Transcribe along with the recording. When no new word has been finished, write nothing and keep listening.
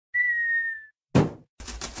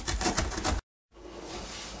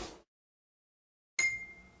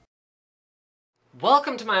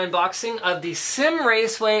Welcome to my unboxing of the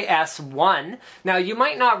SimRaceway S1. Now, you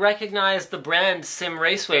might not recognize the brand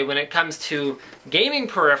SimRaceway when it comes to gaming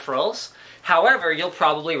peripherals. However, you'll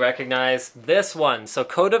probably recognize this one. So,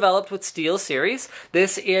 co-developed with Steelseries,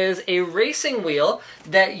 this is a racing wheel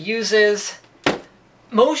that uses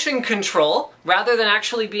motion control rather than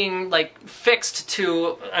actually being like fixed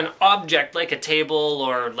to an object like a table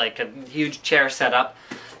or like a huge chair setup.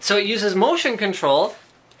 So it uses motion control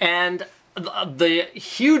and the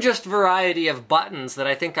hugest variety of buttons that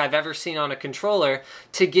I think I've ever seen on a controller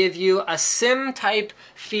to give you a sim-type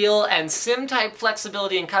feel and sim-type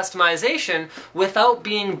flexibility and customization without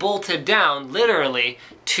being bolted down, literally,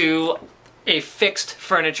 to a fixed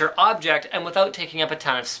furniture object and without taking up a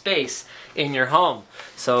ton of space in your home.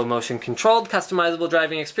 So motion-controlled, customizable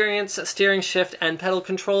driving experience, steering, shift, and pedal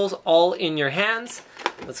controls all in your hands.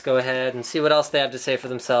 Let's go ahead and see what else they have to say for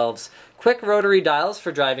themselves. Quick rotary dials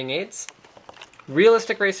for driving aids.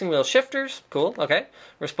 Realistic racing wheel shifters, cool, okay.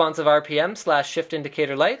 Responsive RPM/shift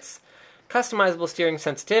indicator lights. Customizable steering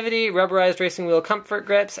sensitivity, rubberized racing wheel comfort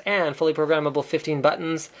grips, and fully programmable 15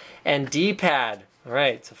 buttons and D-pad.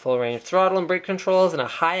 Alright, so full range throttle and brake controls and a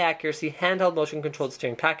high accuracy handheld motion controlled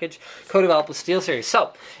steering package co-developed with SteelSeries.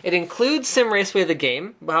 So, it includes SimRaceway the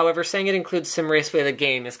game. However, saying it includes SimRaceway the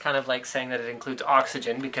game is kind of like saying that it includes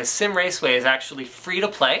Oxygen, because SimRaceway is actually free to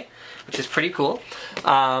play, which is pretty cool.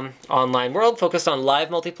 Online world, focused on live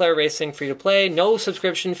multiplayer racing, free to play, no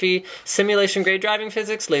subscription fee, simulation grade driving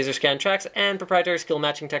physics, laser scan tracks, and proprietary skill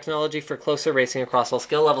matching technology for closer racing across all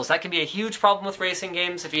skill levels. That can be a huge problem with racing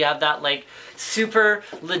games if you have that like super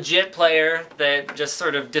legit player that just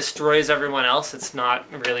sort of destroys everyone else. It's not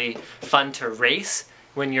really fun to race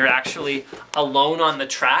when you're actually alone on the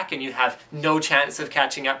track and you have no chance of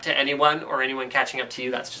catching up to anyone or anyone catching up to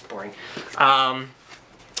you. That's just boring.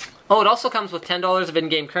 Oh, it also comes with $10 of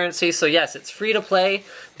in-game currency, so yes, it's free to play,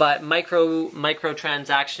 but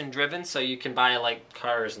micro-transaction driven, so you can buy like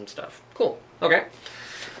cars and stuff. Cool. Okay.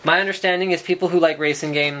 My understanding is people who like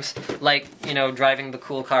racing games like, you know, driving the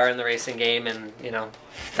cool car in the racing game and, you know,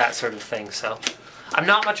 that sort of thing. So I'm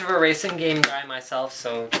not much of a racing game guy myself,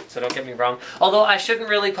 so don't get me wrong. Although I shouldn't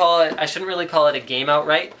really call it a game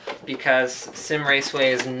outright, because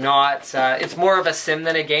SimRaceway is not it's more of a sim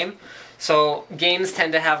than a game. So games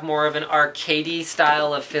tend to have more of an arcadey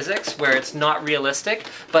style of physics where it's not realistic,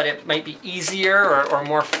 but it might be easier or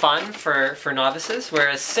more fun for novices,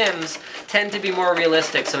 whereas sims tend to be more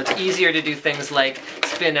realistic, so it's easier to do things like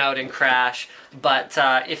spin out and crash. But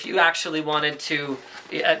if you actually wanted to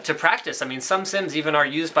practice, I mean, some sims even are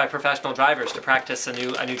used by professional drivers to practice a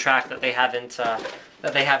new track that they haven't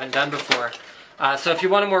done before. So if you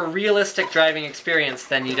want a more realistic driving experience,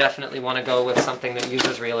 then you definitely want to go with something that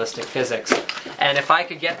uses realistic physics. And if I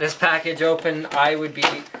could get this package open, I would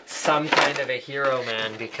be some kind of a hero,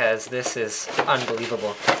 man, because this is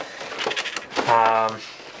unbelievable.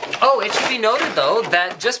 Oh, it should be noted, though,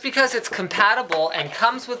 that just because it's compatible and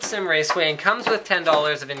comes with SimRaceway and comes with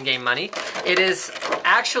 $10 of in-game money, it is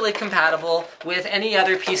actually compatible with any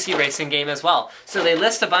other PC racing game as well. So they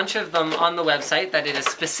list a bunch of them on the website that it is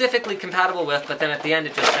specifically compatible with, but then at the end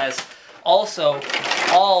it just says, also,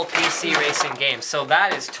 all PC racing games. So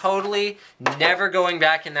that is totally never going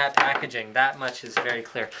back in that packaging. That much is very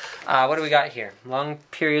clear. What do we got here? Long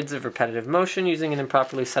periods of repetitive motion using an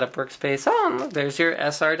improperly set up workspace. Oh, look, there's your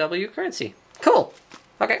SRW currency. Cool.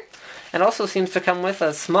 Okay. And also seems to come with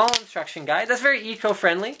a small instruction guide. That's very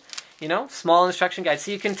eco-friendly. You know, small instruction guide.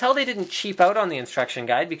 So you can tell they didn't cheap out on the instruction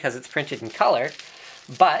guide because it's printed in color,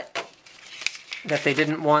 but that they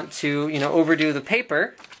didn't want to, you know, overdo the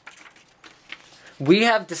paper. We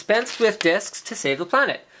have dispensed with discs to save the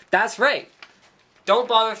planet. That's right. Don't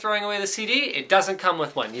bother throwing away the CD. It doesn't come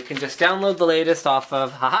with one. You can just download the latest off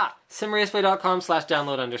of,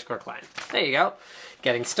 simraceway.com/download_client. There you go.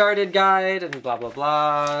 Getting started guide and blah, blah,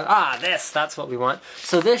 blah. Ah, that's what we want.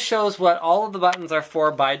 So this shows what all of the buttons are for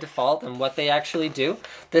by default and what they actually do.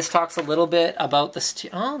 This talks a little bit about the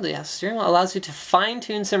steering wheel allows you to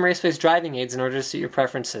fine-tune SimRaceway's driving aids in order to suit your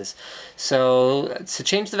preferences. So to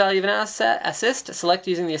change the value of an assist, select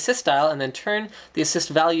using the assist dial and then turn the assist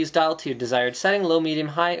values dial to your desired setting, low, medium,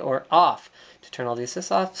 high, or off. To turn all the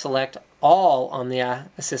assists off, select all on the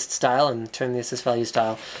assist dial and turn the assist values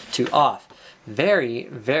dial to off. Very,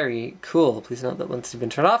 very cool. Please note that once they've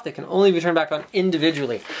been turned off, they can only be turned back on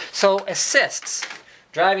individually. So assists,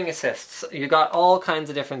 driving assists, you got all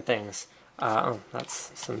kinds of different things. Oh,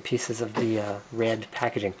 that's some pieces of the red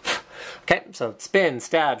packaging. Okay, so spin,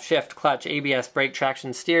 stab, shift, clutch, ABS, brake,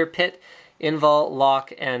 traction, steer, pit, invol,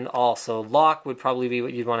 lock, and all. So lock would probably be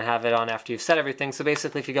what you'd want to have it on after you've set everything. So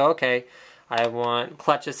basically if you go, okay, I want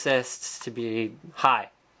clutch assists to be high.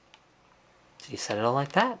 So you set it all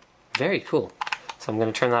like that. Very cool. So I'm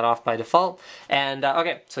going to turn that off by default. And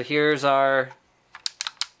okay, so here's our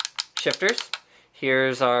shifters.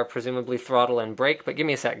 Here's our presumably throttle and brake, but give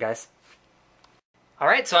me a sec, guys.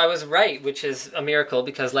 Alright, so I was right, which is a miracle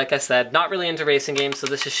because, like I said, not really into racing games. So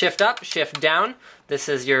this is shift up, shift down. This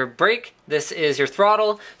is your brake. This is your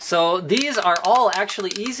throttle. So these are all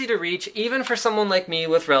actually easy to reach, even for someone like me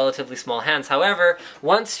with relatively small hands. However,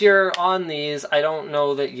 once you're on these, I don't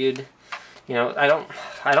know that you'd, I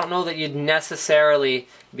don't know that you'd necessarily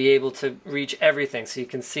be able to reach everything. So you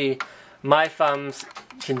can see my thumbs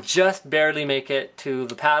can just barely make it to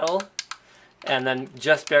the paddle, and then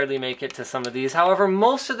just barely make it to some of these. However,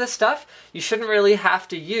 most of this stuff you shouldn't really have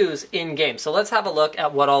to use in-game. So let's have a look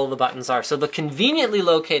at what all of the buttons are. So the conveniently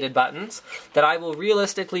located buttons that I will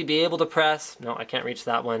realistically be able to press, no, I can't reach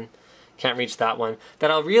that one, can't reach that one,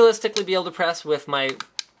 that I'll realistically be able to press with my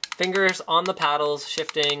fingers on the paddles,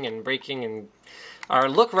 shifting and braking, and are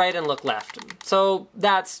look right and look left. So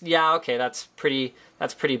that's, yeah, okay, that's pretty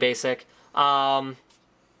basic.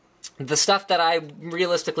 The stuff that I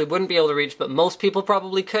realistically wouldn't be able to reach, but most people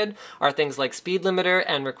probably could, are things like speed limiter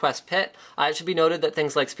and request pit. It should be noted that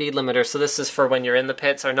things like speed limiter, so this is for when you're in the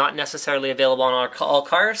pits, are not necessarily available on all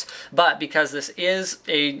cars, but because this is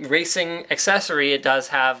a racing accessory, it does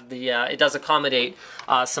have the, it does accommodate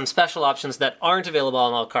some special options that aren't available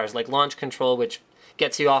on all cars, like launch control, which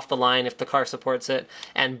gets you off the line if the car supports it,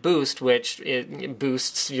 and boost, which it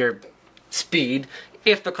boosts your speed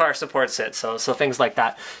if the car supports it, so things like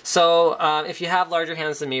that. So if you have larger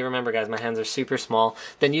hands than me, remember guys, my hands are super small,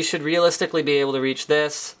 then you should realistically be able to reach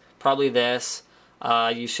this, probably this.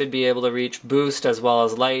 You should be able to reach boost as well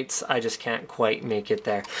as lights. I just can't quite make it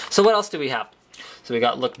there. So what else do we have? So we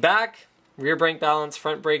got look back, rear brake balance,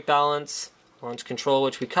 front brake balance, launch control,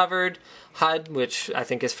 which we covered, HUD, which I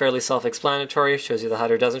think is fairly self-explanatory, shows you the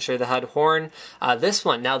HUD or doesn't show you the HUD, horn. This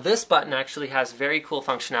one, now this button actually has very cool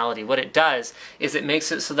functionality. What it does is it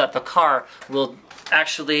makes it so that the car will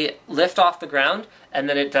actually lift off the ground, and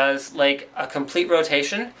then it does like a complete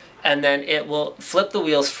rotation, and then it will flip the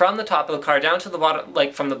wheels from the top of the car down to the bottom,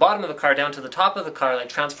 like from the bottom of the car down to the top of the car, like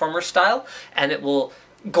Transformers style, and it will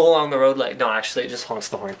go along the road like, no, actually it just honks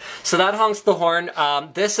the horn. So that honks the horn.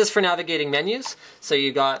 This is for navigating menus. So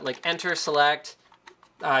you got like enter, select,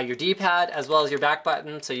 your D-pad, as well as your back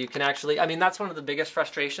button. So you can actually, I mean, that's one of the biggest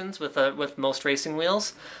frustrations with most racing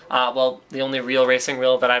wheels. Well, the only real racing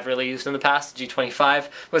wheel that I've really used in the past, G25,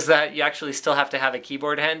 was that you actually still have to have a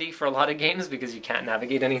keyboard handy for a lot of games because you can't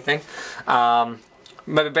navigate anything.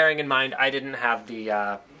 But bearing in mind, I didn't have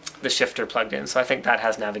the shifter plugged in, so I think that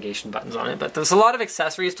has navigation buttons on it. But there's a lot of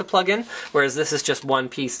accessories to plug in, whereas this is just one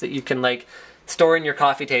piece that you can like store in your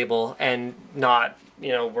coffee table and not,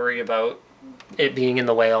 worry about it being in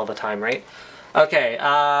the way all the time, right? Okay,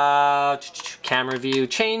 camera view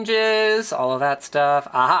changes, all of that stuff.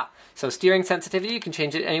 Aha! So steering sensitivity, you can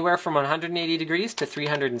change it anywhere from 180 degrees to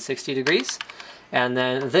 360 degrees. And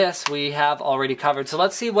then this we have already covered. So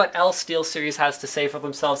let's see what else SteelSeries has to say for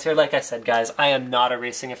themselves here. Like I said, guys, I am not a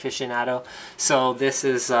racing aficionado, so this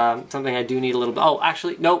is something I do need a little bit. Oh,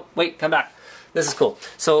 actually, no, wait, come back. This is cool.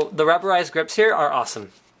 So the rubberized grips here are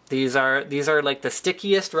awesome. These are like the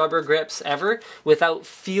stickiest rubber grips ever without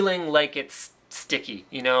feeling like it's sticky.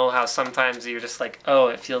 You know how sometimes you're just like, oh,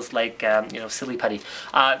 it feels like, silly putty.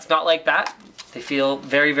 It's not like that. They feel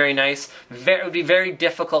very, very nice. It would be very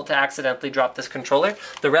difficult to accidentally drop this controller.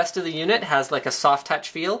 The rest of the unit has like a soft touch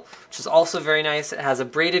feel, which is also very nice. It has a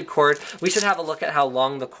braided cord. We should have a look at how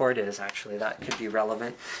long the cord is, actually. That could be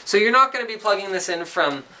relevant. So you're not going to be plugging this in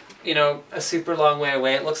from, a super long way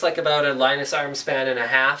away. It looks like about a Linus arm span and a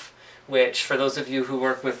half, which for those of you who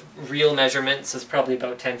work with real measurements is probably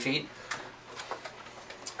about 10 feet.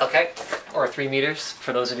 Okay, or 3 meters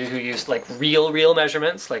for those of you who use like real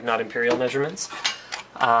measurements, like not imperial measurements.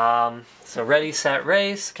 So ready, set,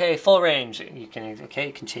 race. Okay, full range. You can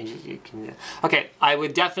change it. Okay, I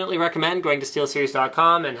would definitely recommend going to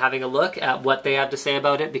steelseries.com and having a look at what they have to say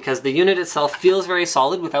about it, because the unit itself feels very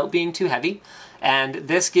solid without being too heavy. And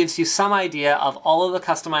this gives you some idea of all of the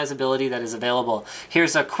customizability that is available.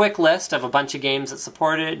 Here's a quick list of a bunch of games that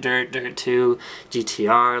support it. Dirt 2,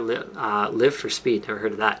 GTR, Live for Speed. Never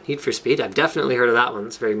heard of that. Need for Speed. I've definitely heard of that one.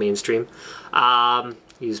 It's very mainstream.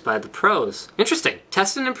 Used by the pros. Interesting.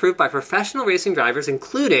 Tested and improved by professional racing drivers,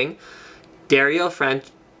 including Dario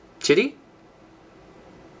Franchitti.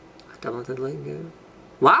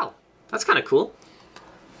 Wow. That's kind of cool.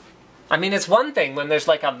 I mean, it's one thing when there's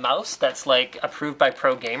like a mouse that's like approved by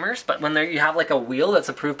pro gamers, but when you have like a wheel that's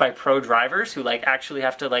approved by pro drivers who like actually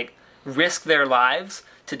have to like risk their lives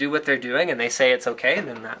to do what they're doing and they say it's okay,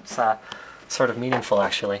 then that's sort of meaningful,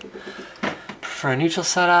 actually. For a neutral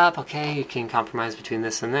setup, okay, you can compromise between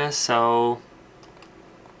this and this. So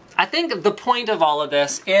I think the point of all of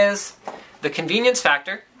this is the convenience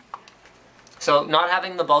factor. So not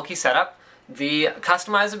having the bulky setup, the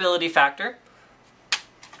customizability factor.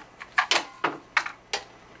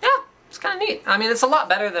 Yeah, it's kind of neat. I mean, it's a lot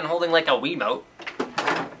better than holding like a Wiimote.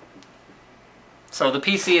 So the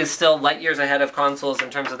PC is still light years ahead of consoles in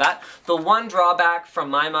terms of that. The one drawback from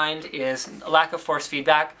my mind is a lack of force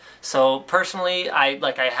feedback. So personally, I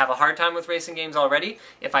have a hard time with racing games already.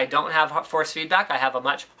 If I don't have force feedback, I have a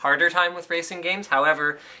much harder time with racing games.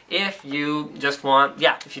 However, if you just want,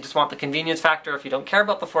 the convenience factor, if you don't care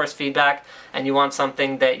about the force feedback, and you want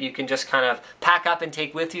something that you can just kind of pack up and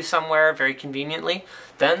take with you somewhere very conveniently,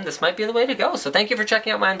 then this might be the way to go. So thank you for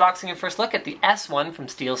checking out my unboxing and first look at the S1 from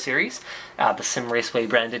SteelSeries, the SimRaceway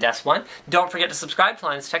branded S1. Don't forget to subscribe to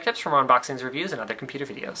Linus Tech Tips for more unboxings, reviews, and other computer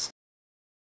videos.